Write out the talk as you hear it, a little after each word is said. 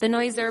The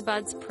Noise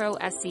Earbuds Pro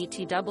SE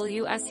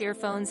TWS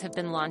earphones have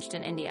been launched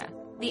in India.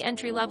 The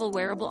entry-level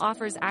wearable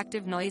offers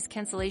active noise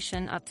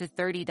cancellation up to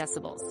 30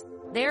 decibels.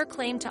 They are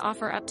claimed to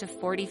offer up to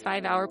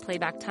 45-hour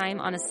playback time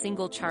on a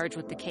single charge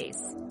with the case.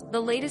 The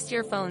latest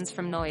earphones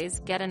from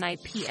Noise get an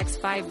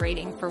IPX5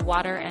 rating for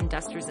water and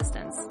dust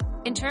resistance.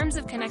 In terms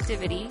of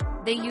connectivity,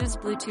 they use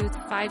Bluetooth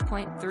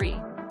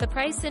 5.3. The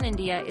price in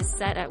India is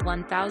set at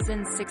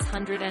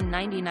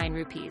 1,699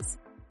 rupees.